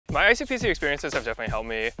My ICPC experiences have definitely helped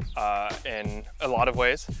me in a lot of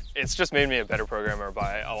ways. It's just made me a better programmer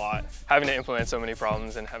by a lot. Having to implement so many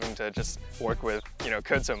problems and having to just work with,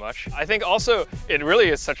 code so much. I think also it really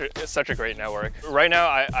is such a great network. Right now,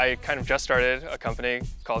 I kind of just started a company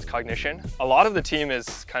called Cognition. A lot of the team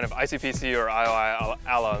is kind of ICPC or IOI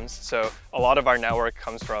alums, so a lot of our network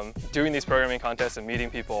comes from doing these programming contests and meeting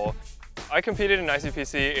people. I competed in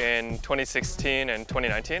ICPC in 2016 and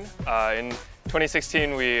 2019. In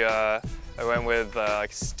 2016, I went with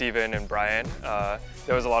Steven and Brian.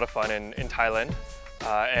 There was a lot of fun in Thailand.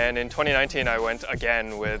 And in 2019, I went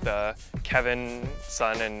again with Kevin,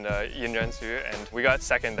 Sun, and Yin Rensu, and we got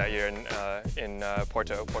second that year in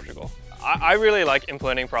Porto, Portugal. I really like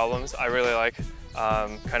implementing problems. I really like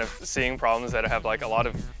kind of seeing problems that have a lot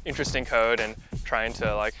of interesting code and trying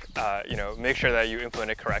to make sure that you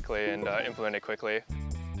implement it correctly and implement it quickly.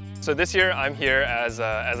 So this year I'm here as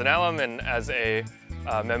an alum and as a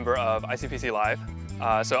member of ICPC Live.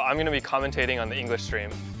 So I'm going to be commentating on the English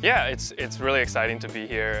stream. Yeah, it's really exciting to be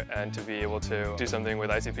here and to be able to do something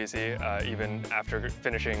with ICPC even after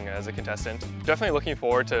finishing as a contestant. Definitely looking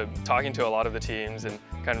forward to talking to a lot of the teams and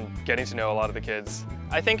kind of getting to know a lot of the kids.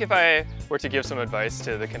 I think if I were to give some advice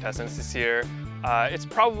to the contestants this year, it's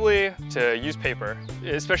probably to use paper,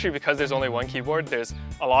 especially because there's only one keyboard. There's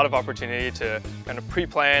a lot of opportunity to kind of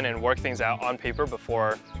pre-plan and work things out on paper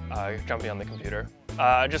before jumping on the computer.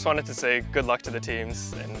 I just wanted to say good luck to the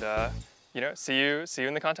teams and see you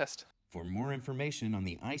in the contest. For more information on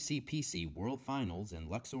the ICPC World Finals in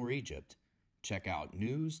Luxor, Egypt, check out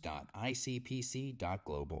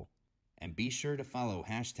news.icpc.global and be sure to follow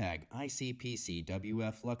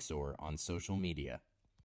 #ICPCWF Luxor on social media.